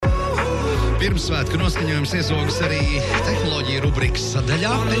Pirmsvētku noskaņojums iezogas arī tehnoloģiju rubrikas sadaļā.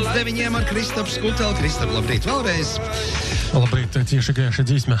 Pēc 9 ar Kristapu Skuteli. Kristapu, labrīt vēlreiz. Labrīt, tieši gaiša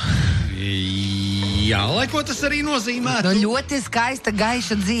dzīsme. Jā, lai ko tas arī nozīmētu. Nu, ļoti skaista,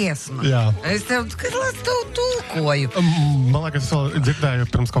 gaiša dziesma. Jā. Es tev tulkoju. Man liekas, es vēl dzirdēju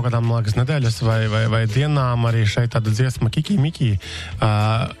pirms kaut kādām, nedēļas vai dienām arī šeit tāda dziesma Kiki Miki.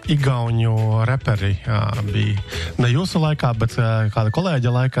 Igauņu reperi bija ne jūsu laikā, bet kāda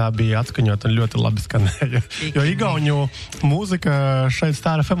kolēģa laikā bija atskaņot un ļoti labi skanēja. Jo igauņu mūzika šeit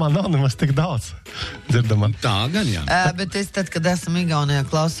Star FMā nav nemaz tik daudz dzirdama. Tā gan, jā. Bet es tad, kad esmu Igaunijā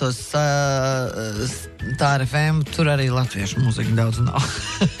klausos Star FM, tur arī latviešu mūzika daudz nav.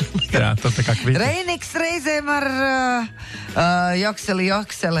 Jā, tas tā kā kvīti. Reiniks reizēm ar Jokseli.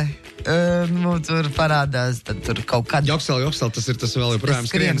 Tur parādās, tad tur kaut kad... Jokseli, tas ir tas vēl joprojām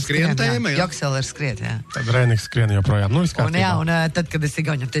skrien tēma, jā? Jokseli ir skriet, jā. Tad Reiniks skrien joprojām. Nu, viss kārtībā. Un tad, kad es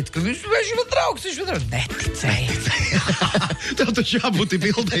Igaunijam teicu, ka viņš vēl draugs, neticēja. Tev taču jābūt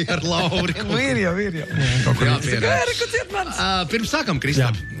bildei ar Lauri. Ir jau. Pirms sākam,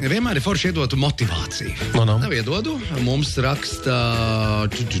 Kristap, vienmēr ir forši iedotu motivāciju. No. Nav iedodu, mums raksta,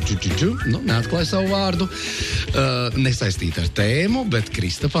 neatklāja savu vārdu, nesaistīt ar tēmu, bet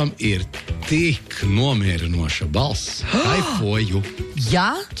Kristapam ir tik nomierinoša balss. Kaifoju.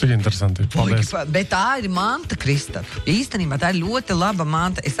 Jā? Cik interesanti. Paldies. Bet tā ir manta, Kristap. Īstenībā tā ir ļoti laba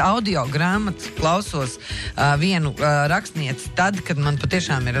manta. Es audio grāmatu klausos vienu rakstnieci tad, kad man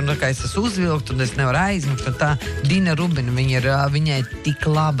patiešām ir, ka es esmu uzvilkt un es nevaru aizmukt. Tā Dina Rubina, viņai tik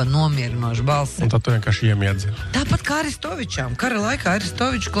laba nomierinoša balss. Un tad tu vienkārši iemiedzi. Tāpat kā Aristovičām. Kara laikā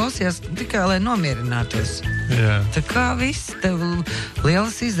Aristovičs klausījās tikai, lai nomierinātos. Jā. Tā kā viss, tev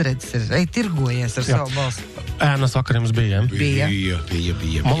lielas izredzes ir. Ej, tirgojies ar savu balsi. Ēnas vakar jums bija, Bija.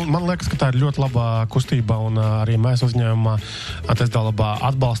 Man liekas, ka tā ir ļoti laba kustība, un arī mēs uzņēmumā Tesdalabā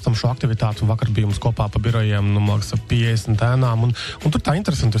atbalstam šo aktivitātu. Vakar bija mums kopā pa birojiem, man liekas, 50 ēnām, un tur tā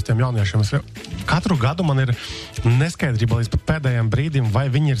interesanti uz tiem jauniešiem. Katru gadu man ir neskaidrība līdz pat pēdējiem brīdim, vai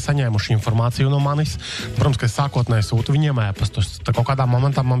viņi ir saņēmuši informāciju no manis. Protams, ka es sākotnēji sūtu viņiem ēpastus. Tā kaut kādā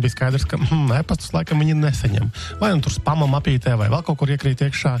momentā man bija skaidrs, ka ēpastus laikam viņi nesaņem. Vai tur spamam apītē, vai vēl kaut kur iekrīt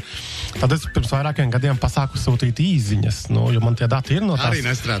iekšā. Tad es pirms vairākiem gadiem pasāku sūtīt īziņas, jo man tie dati ir no tās.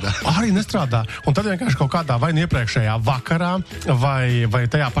 Arī nestrādā. Un tad vienkārši kaut kādā vai iepriekšējā vakarā, vai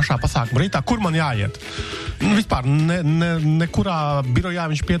tajā pašā pasākuma rītā, kur man jāiet. Vispār nekurā birojā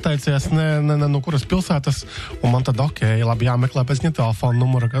viņš pieteicies, ne no kuras pilsētas, un man tad labi jāmeklē pēc viņa telefona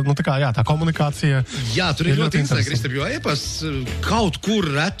numura. Tā kā, tā komunikācija. Jā, tur ir ļoti interesanti, Kristap, jo e-pasts kaut kur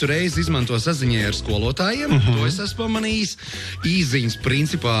retu reizi izmanto saziņai ar skolotājiem. To es esmu pamanījis. Īziņas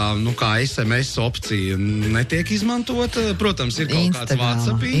principā, kā SMS opcija netiek izmantot. Protams, ir kaut kāds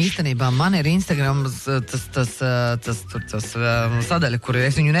WhatsAppiņš. Īstenībā man ir Instagram tas sadaļa, kur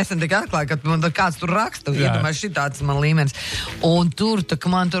es viņu nesen tik atklāju, kad man kāds tur raksta. Iedomāju, šitāds man līmenis. Un tur,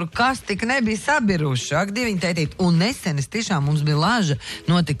 man tur kas tik nebija sabiruši. Ak, diviņi tētīt. Un nesen es tiešām mums bija lāža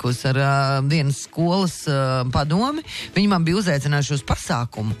notikusi ar vienas skolas padomi. Viņi man bija uzaicinājuši uz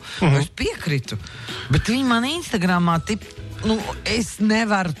pasākumu. Es piekritu. Bet viņi man Instagramā es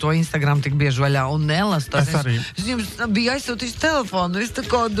nevaru to Instagram tik bieži vaļā un nelastu. Es jums biju aizsūtījis telefonu. Es tā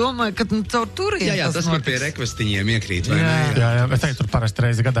kā domāju, ka caur turien jā, tas kur pie rekvestiņiem iekrīt, vai ne? Jā. Es teiktu, tur parasti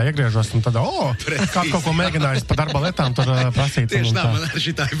reizi gadā iegriežos un tad, kāds kaut ko mēģinājis pa darba lietām tur prasīt. Tieši tā, man arī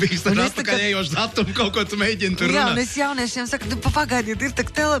šitā ir bijis tad atpakaļ ejošs datumu, kaut ko tu mēģini tur runāt. Jā, un es jauniešiem saku, pagaidiet, ir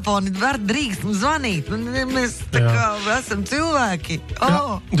tak telefoni, var drīkst zvanīt. Mēs tā kā esam cilvēki.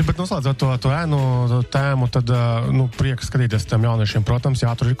 Bet noslēdzot to ēnu tēmu, tad, prieks skatīties tiem jauniešiem, protams,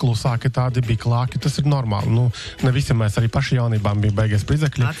 tur ir klusāki tādi, biklāki, tas ir normāli. Ne visi mēs arī paši jaunībām bija beigies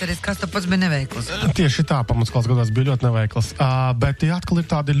pridzekļi. Atceries, kas tāpēc bija neveikls. Tieši tā, pamatskolas gados bija ļoti neveikls. Bet atkal ir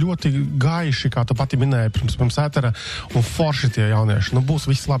tādi ļoti gaiši, kā tu pati minēji pirms ētera, un forši tie jaunieši. Būs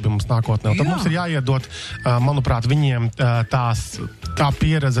viss labi mums nākotnē. Tad mums ir jāiedot, manuprāt, viņiem tā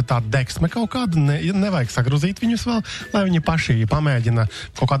pieredze, tā deksme kaut kāda, nevajag sagruzīt viņus vēl, lai viņi paši pamēģina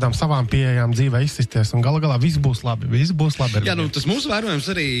kaut kādām savām pieejām dzīvē izsisties, un galā viss būs labi. Jā, tas mūsu vērojums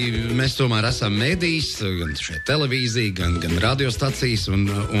arī, mēs tomēr esam mēdījis, gan šeit televīzija, gan radiostacijas un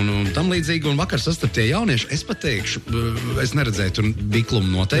tam līdzīgi, un vakar sastaptie jaunieši, es pat teikšu, es neredzēju tur biklumu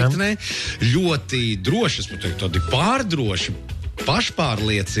noteikti, ne, ļoti droši, es pat teiktu, tādi pārdroši,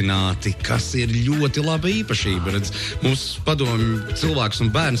 pašpārliecināti, kas ir ļoti laba īpašība. Redz, mūsu padomju cilvēks un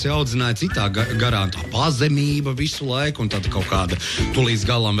bērns jau audzināja citā garā, tā pazemība visu laiku, un tad kaut kāda tu līdz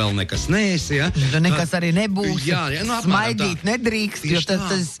galam vēl nekas neesi, ja? Nekas arī nebūs. Jā, smaidīt nedrīkst, jo tu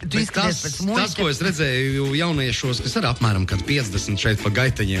izskaties pēc muļķa. Tas, ko es redzēju jauniešos, kas ir apmēram 50 šeit pa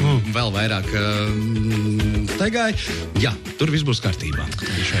gaitaņiem, vēl vairāk staigāja. Jā, tur viss būs kārtībā.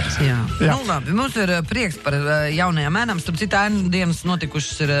 Jā. Nu, labi, mums ir prieks par jaunajām ēnām. Starp citu, ēnu dienas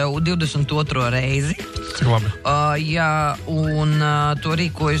notikušas ir 22. reizi. Cik labi. Jā, un to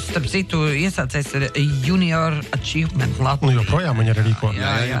rīkojas, starp citu, iesācējs ir Junior Achievement Latvija. Nu, joprojām viņi arī rīko.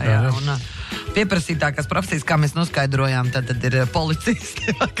 Jā. Un pieprasītākās profesijas, kā mēs noskaidrojām, tad ir policisti,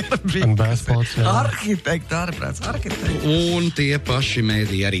 arhitekti, ārprāts arhitekti. Un tie paši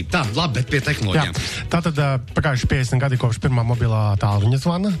mēdī arī. Tā, labi, bet pie tehnoloģijām. Tātad pagājuši 50 gadi kopš pirmā mobilā tālruņa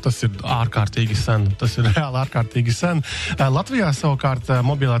zvana. Tas ir ārkārtīgi sen. Tas ir reāli ārkārtīgi sen. Latvijā savukārt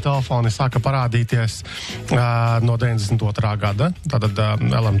mobilā telefoni sāka parādīties no 92. gada. Tātad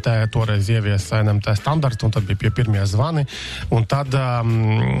LMT toreiz ievies NMT standartu, un tad bija pie pirmie zvani. Un tad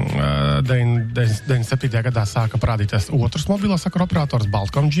 97. gadā sāka parādīties otrs mobilo sakaru operators,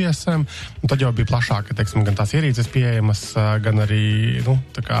 Baltcom GSM, un tad jau bija plašāka, teiksim, gan tās ierīces pieejamas, gan arī,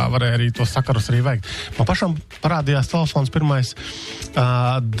 tā kā varēja arī tos sakarus arī veikt. Man pašam parādījās telefons pirmais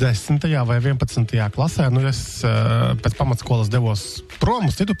 10. vai 11. klasē, es pēc pamatskolas devos prom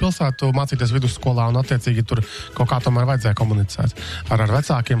uz citu pilsētu mācīties vidusskolā, un attiecīgi tur kaut kā tomēr vajadzēja komunicēt ar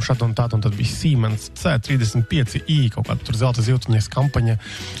vecākiem šad un tādu, un tad bija Siemens C35i, kaut kāda tur zelta zivtiņas kampaņa,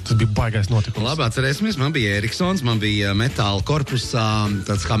 tas bija baigais notikums. Labi, atcerēsimies, man bija Eriksons, man bija metāla korpusā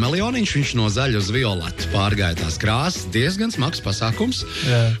tāds kameleoniņš, viņš no zaļa uz violetu pārgāja tās krāsas, diezgan smags pasākums,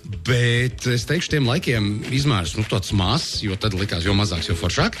 bet es teikšu, tiem laikiem izmērs, tāds mazs, jo tad likās, jo mazāks, jo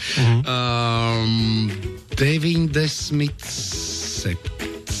foršāk.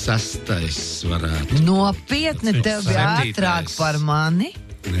 96. varētu. Nopietni, tev bija ātrāk par mani?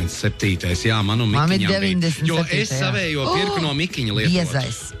 7. jā, manu Mikiņam bija. 97. Jo es savējo pirku no Mikiņa lietot.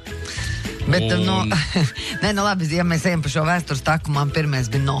 Biezais. Bet, labi, ja mēs ejam pa šo vēstures taku, man pirmais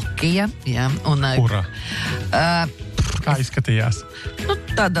bija Nokia. Jā, un, Ura. Kā izskatījās?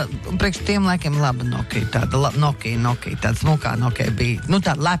 Tāda, priekš tiem laikiem laba Nokia, tāda Nokia, tāda smukā Nokia bija,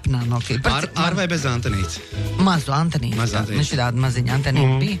 tāda lepnā Nokia. Ar vai bez antenītes? Mazu antenīti. Šī tāda maziņa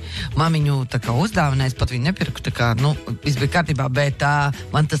antenīte bija. Man viņu tā kā uzdāvinājis, pat viņu nepirku, tā kā, viss bija kārtībā, bet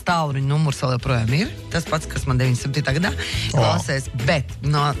man tas tālruņa numurs vēl joprojām ir. Tas pats, kas man 97. gadā klausēs, bet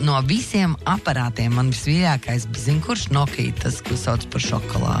no visiem aparātiem man vismīļākais bija, zin, kurš Nokia, tas, ko sauc par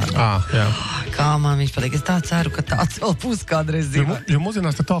šokolādu. Jā. Kā man viņš patīk, es tā ceru, ka tāds vēl būs kādreiz dzīvē. Jo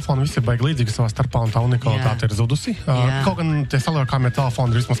mūsdienās te telefoni visi ir baigi līdzīgi savā starpā, un tā unikalitāte ir zudusi. Kaut gan tie saliekāmie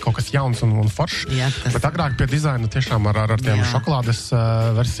telefoni ir vismaz kaut kas jauns un foršs, bet agrāk pie dizaina tiešām ar tiem šokolādes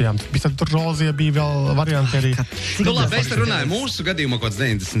versijām. Bija tur rozija, bija vēl varianti arī. Labi, es te runāju, mūsu gadījumā kaut kāds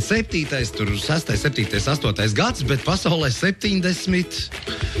 97. tur 6., 7., 8. gads, bet pasaulē 70.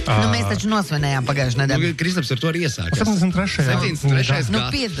 Mēs taču nosvinējām pagājušajā nedēļā. Kristaps ar to arī iesākās. 73. gads.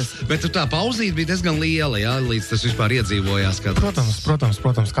 50. Bet tā pauzīte bija diezgan liela, jā, līdz tas vispār iedzīvojās.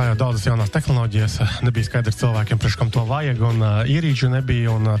 Protams, kā jau daudzas jaunās tehnoloģijas, nebija skaidrs cilvēkiem, priekš kam to vajag, un ierīču nebija,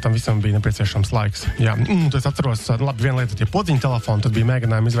 un tam visam bija nepieciešams laiks. Jā, es atceros, labi, viena lieta tie podziņu telefoni, tad bija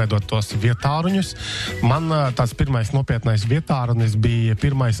mēģinājumi izveidot tos vietāruņus. Man tāds pirmais nopietnais vietārunis bija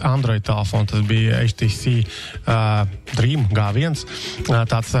pirmais Android telefons, tas bija HTC Dream G1,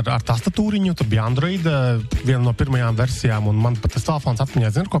 tāds ar tastatūriņu, tad bija Android, viena no pirmajām versijām, un man pat tas telefons atmiņā,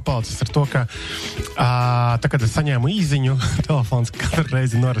 zinu, ko palicis, ar to, ka kad es saņēmu īziņu, telefons katru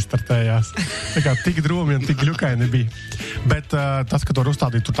reizi norestartējās. Tā kā tik drūmi un tik ļukaini bija. Bet tas, ka tur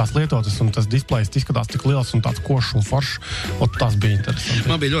uzstādīja tur tās lietotas un tas displejs izskatās tik liels un tāds košs un foršs, tas bija interesanti.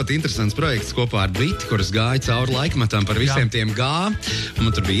 Man bija ļoti interesants projekts kopā ar Biti, kuras gāja cauri laikmetam par visiem tiem gā.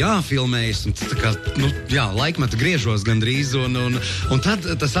 Man tur bija jāfilmējas un tā kā, laikmeta griežos gandrīz un tad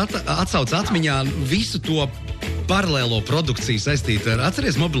tas atsauc atmiņā visu to paralēlo produkciju saistīta ar,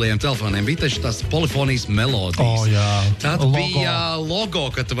 atceries, mobilajiem telefoniem, bija taču tās polifonijas melodijas. Tad bija logo,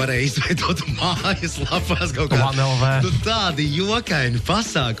 ka tu varēji izveidot mājas lapās kaut kā. Tādi jokaini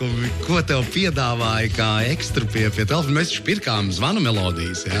pasākumi, ko tev piedāvāja kā ekstru pie telefona. Mēs taču pirkām zvanu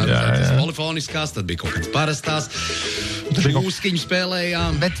melodijas, tas polifoniskās, tad bija kaut kāds parastās. Būskiņu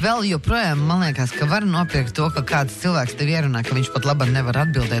spēlējām. Bet vēl joprojām, man liekas, ka var nopirkt to, ka kāds cilvēks tev ierunā, ka viņš pat labāk nevar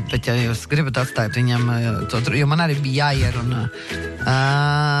atbildēt, bet ja jūs gribat atstāt viņam to, jo man arī bija jāierunā.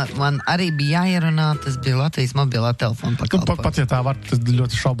 Tas bija Latvijas mobilā telefona pakalpojums. Pats, ja tā var, tas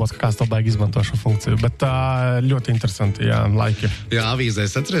ļoti šaubos, ka kāds to baigi izmanto šo funkciju, bet ļoti interesanti, laiki. Jā,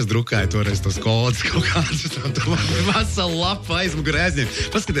 avīzēs atceries, drukāja toreiz tos kodus kaut kādus, veselu lapu aizmugurē aizņem.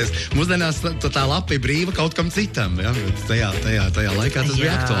 Paskaties, mūsdienās tā lapa ir brīva kaut kam citam, tajā laikā tas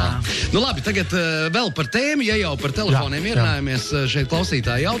bija aktuāli. Nu labi, tagad vēl par tēmu, ja jau par telefoniem ierunājamies, šeit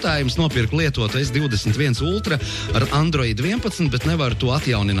klausītāji jautājums, nopirku lietotu S21 Ultra ar Android 11, bet nevaru to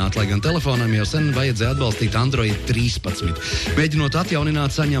atjaunināt, lai gan telefonam jau sen vajadzēja atbalstīt Android 13. Mēģinot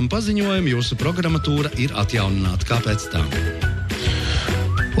atjaunināt, saņem paziņojumu, jūsu programmatūra ir atjaunināta. Kāpēc tā?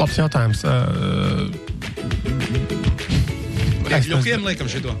 Labs jautājums. Ļukiem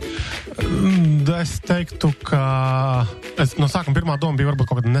liekam šito. Es teiktu, ka no sākuma pirmā doma bija varbūt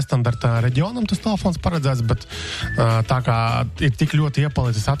kaut kāda nestandarta reģionam tas telefons paredzēts, bet tā kā ir tik ļoti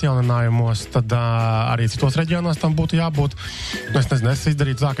iepalicis atjauninājumos, tad arī citos reģionos tam būtu jābūt. Es nezinu, es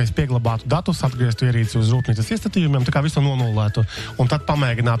izdarītu tā, ka es pieglabātu datus, atgrieztu ierīci uz rūpnīcas iestatījumiem, tā kā visu nonulētu, un tad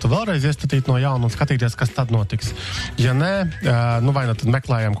pamēģinātu vēlreiz iestatīt no jauna un skatīties, kas tad notiks. Ja nē, vai tad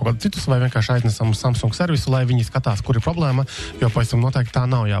meklējam kaut kādu citus, vai vienkārši aiznesam uz Samsung servisu, lai viņi skatās, kur ir problēma, jo pavisam noteikti tā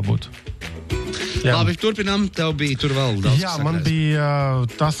nav jābūt. Jā. Labi, turpinām. Tev bija tur vēl daudz. Jā, man bija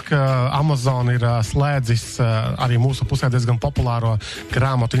tas, ka Amazon ir slēdzis arī mūsu pusē diezgan populāro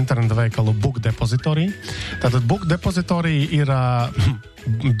grāmatu interneta veikalu Book Depository. Tātad Book Depository ir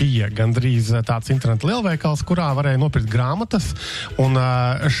bija gandrīz tāds interneta lielveikals, kurā varēja nopirkt grāmatas, un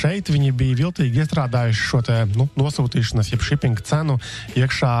šeit viņi bija viltīgi iestrādājuši šo te nosūtīšanas, jeb shipping cenu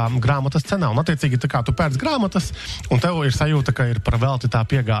iekšā grāmatas cenā. Un attiecīgi, tā kā tu pērc grāmatas, un tev ir sajūta, ka ir par velti tā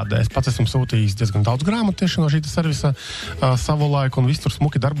piegādē. Es pats esmu sūtījis diezgan daudz grāmatu tieši no šīta servisa savu laiku, un viss tur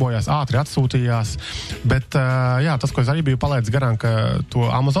smuki darbojās, ātri atsūtījās. Bet, jā, tas, ko es arī biju palaidis garām, ka to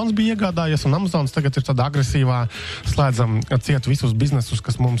Amazons bija iegādājies, un Amazons tagad ir tādā agresīvā, slēdzam ciet visus biznesus,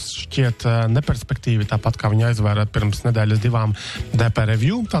 kas mums šķiet neperspektīvi, tāpat kā viņi aizvēra pirms nedēļas 2 DP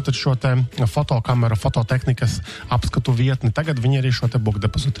Review, tātad šo te fotokameru, fototehnikas apskatu vietni. Tagad viņi arī šo te Book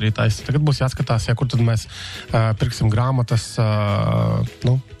Depository taisa. Tagad būs jāskatās, kur tad mēs pirksim grāmatas,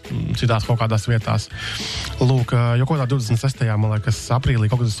 citās kaut kādās vietās. Lūk, jo kaut kādā 26. man liekas, aprīlī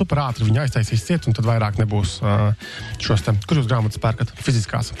kaut kādā super ātri viņi aiztaisīs ciet, un tad vairāk nebūs šos te, kur jūs grāmatas pērkat?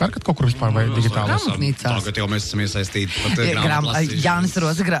 Fiziskās? Pērkat kaut kur vispār vai digitālās? Tagad jau mēs esam iesaistīti pat grāmatu lasīšanas. Jānis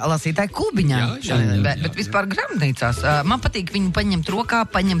Roza lasītāja kubiņā. Bet vispār grāmatnīcās. Man patīk viņu paņemt rokā,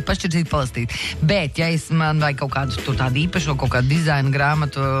 pašķirdzīt, palastīt. Bet, ja man vajag kaut kādu tādu īpašo, kaut kādu dizaina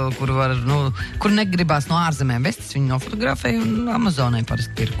grāmatu, kur negribās no ārzemēm vestis, viņi nofotografēja un Amazonai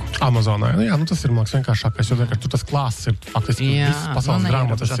parasti pirku. Amazonā, jā, tas ir māks vienkāršākais, jo vienkārši tur tas klāsts ir faktiski visas pasaules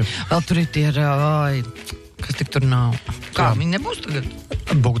grāmatas. Vēl tur ir tie, kas tik tur nav. Kā, viņi nebūs tagad?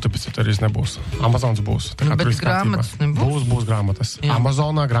 Book Depository nebūs. Amazons būs. Bet grāmatas nebūs? Būs grāmatas. Jā.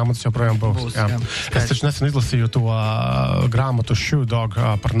 Amazonā grāmatas joprojām būs. Jā. Es taču nesen izlasīju to grāmatu Shoe Dog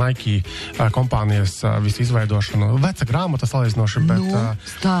par Nike kompānijas visu izveidošanu. Veca grāmata salīdzinoši, bet...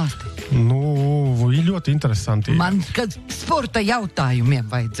 Stāsti. Ir ļoti interesanti. Man, kad sporta jautājumiem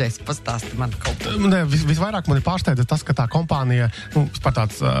vajadzēs pastāstīt man kaut ko. Visvairāk mani pārsteidza tas, ka tā kompānija, vispār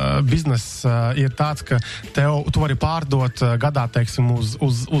tāds bizness ir tāds, ka tu vari pārdot gadā, teiksim,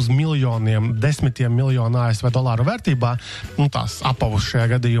 uz miljoniem, 10 miljonu ASV dolāru vērtībā, tās apavus šajā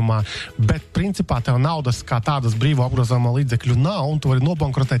gadījumā, bet principā tev naudas kā tādas brīvo apgrozāmā līdzekļu nav, un tu vari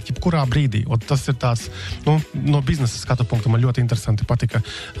nobankrotēt jebkurā brīdī. Un tas ir tāds, no biznesa skatu punktu man ļoti interesanti patika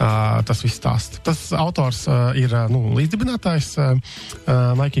tas viss stāsts. Tas autors ir līdzdibinātājs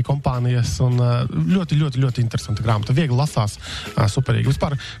Nike kompānijas, un ļoti, ļoti, ļoti interesanta grāmata. Viegli lasās, superīgi.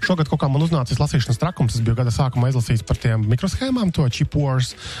 Vispār šogad kaut kā man uznācis lasīšanas trakums, es biju gada sākumā izlasījis par tiem mikroshēmām, to Chip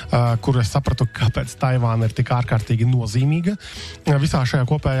Wars, kur es sapratu, kāpēc Taivāna ir tik ārkārtīgi nozīmīga visā šajā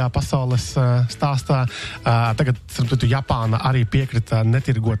kopējā pasaules stāstā. Tagad, starp Japāna arī piekrita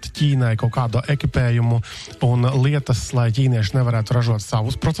netirgot Ķīnai kaut kādu ekipējumu un lietas, lai ķīnieši nevarētu ražot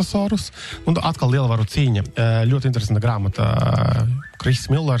savus procesorus. Un atkal lielvaru cīņa. Ļoti interesanta grāmata. Chris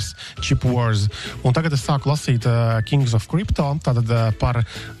Millers, Chip Wars. Un tagad es sāku lasīt Kings of Crypto, tātad par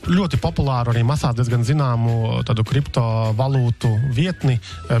ļoti populāru, arī masā diezgan zināmu tādu kriptovalūtu vietni,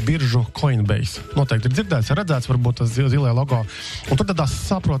 biržu Coinbase. Noteikti ir dzirdēts, redzēts, varbūt tas zilie logo. Un tur tādā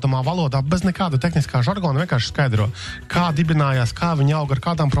saprotamā valodā, bez nekāda tehniskā žargona, vienkārši skaidro, kā dibinājās, kā viņi auga, ar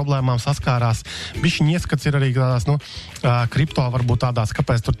kādām problēmām saskārās. Bišķiņ ieskats ir arī tādās, kripto varbūt tādās,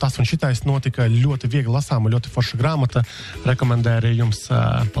 kāpēc tur tas un šitais notika. Ļoti viegli lasāma, ļoti forša grāmata. Rekomendēju arī jums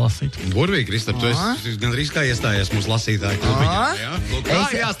palasīt. Burvīgi, Kristap, tu esi gandrīz kā iestājies mūsu lasītāju klubiņā. Tā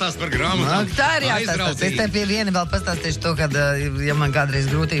ir jāstāst par grāmatām. Tā ir jāstāst. Es te pie viena vēl pastāstīšu to, kad, ja man kādreiz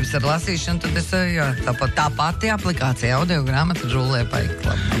grūtības ar lasīšanu, tad es, tā pati aplikācija, audio grāmata rulē paik.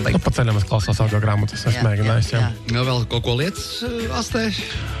 Pa ceļam es klausos audio grāmatas, es mēģinājis, jā. Vēl kaut ko lietas astē?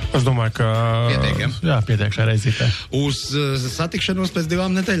 Es domāju, ka... Pietiek, jā, pietiek šai reizītē. Uz satikšanos pēc 2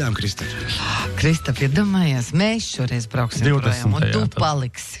 nedēļām, Kristap. Kristap, iedomājies, mēs šoreiz brauksim 20. projām, un tu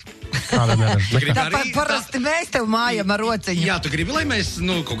paliksi. Kāda nedaža. Tāpat parasti mēs tev mājam ar rociņu. Jā, tu gribi, lai mēs,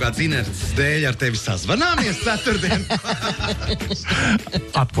 kaut kāds inerces dēļ ar tevi sazvanāmies ceturtdien?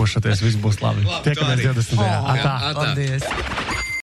 Atpūšaties, viss būs labi. Tiekamies 20. Paldies.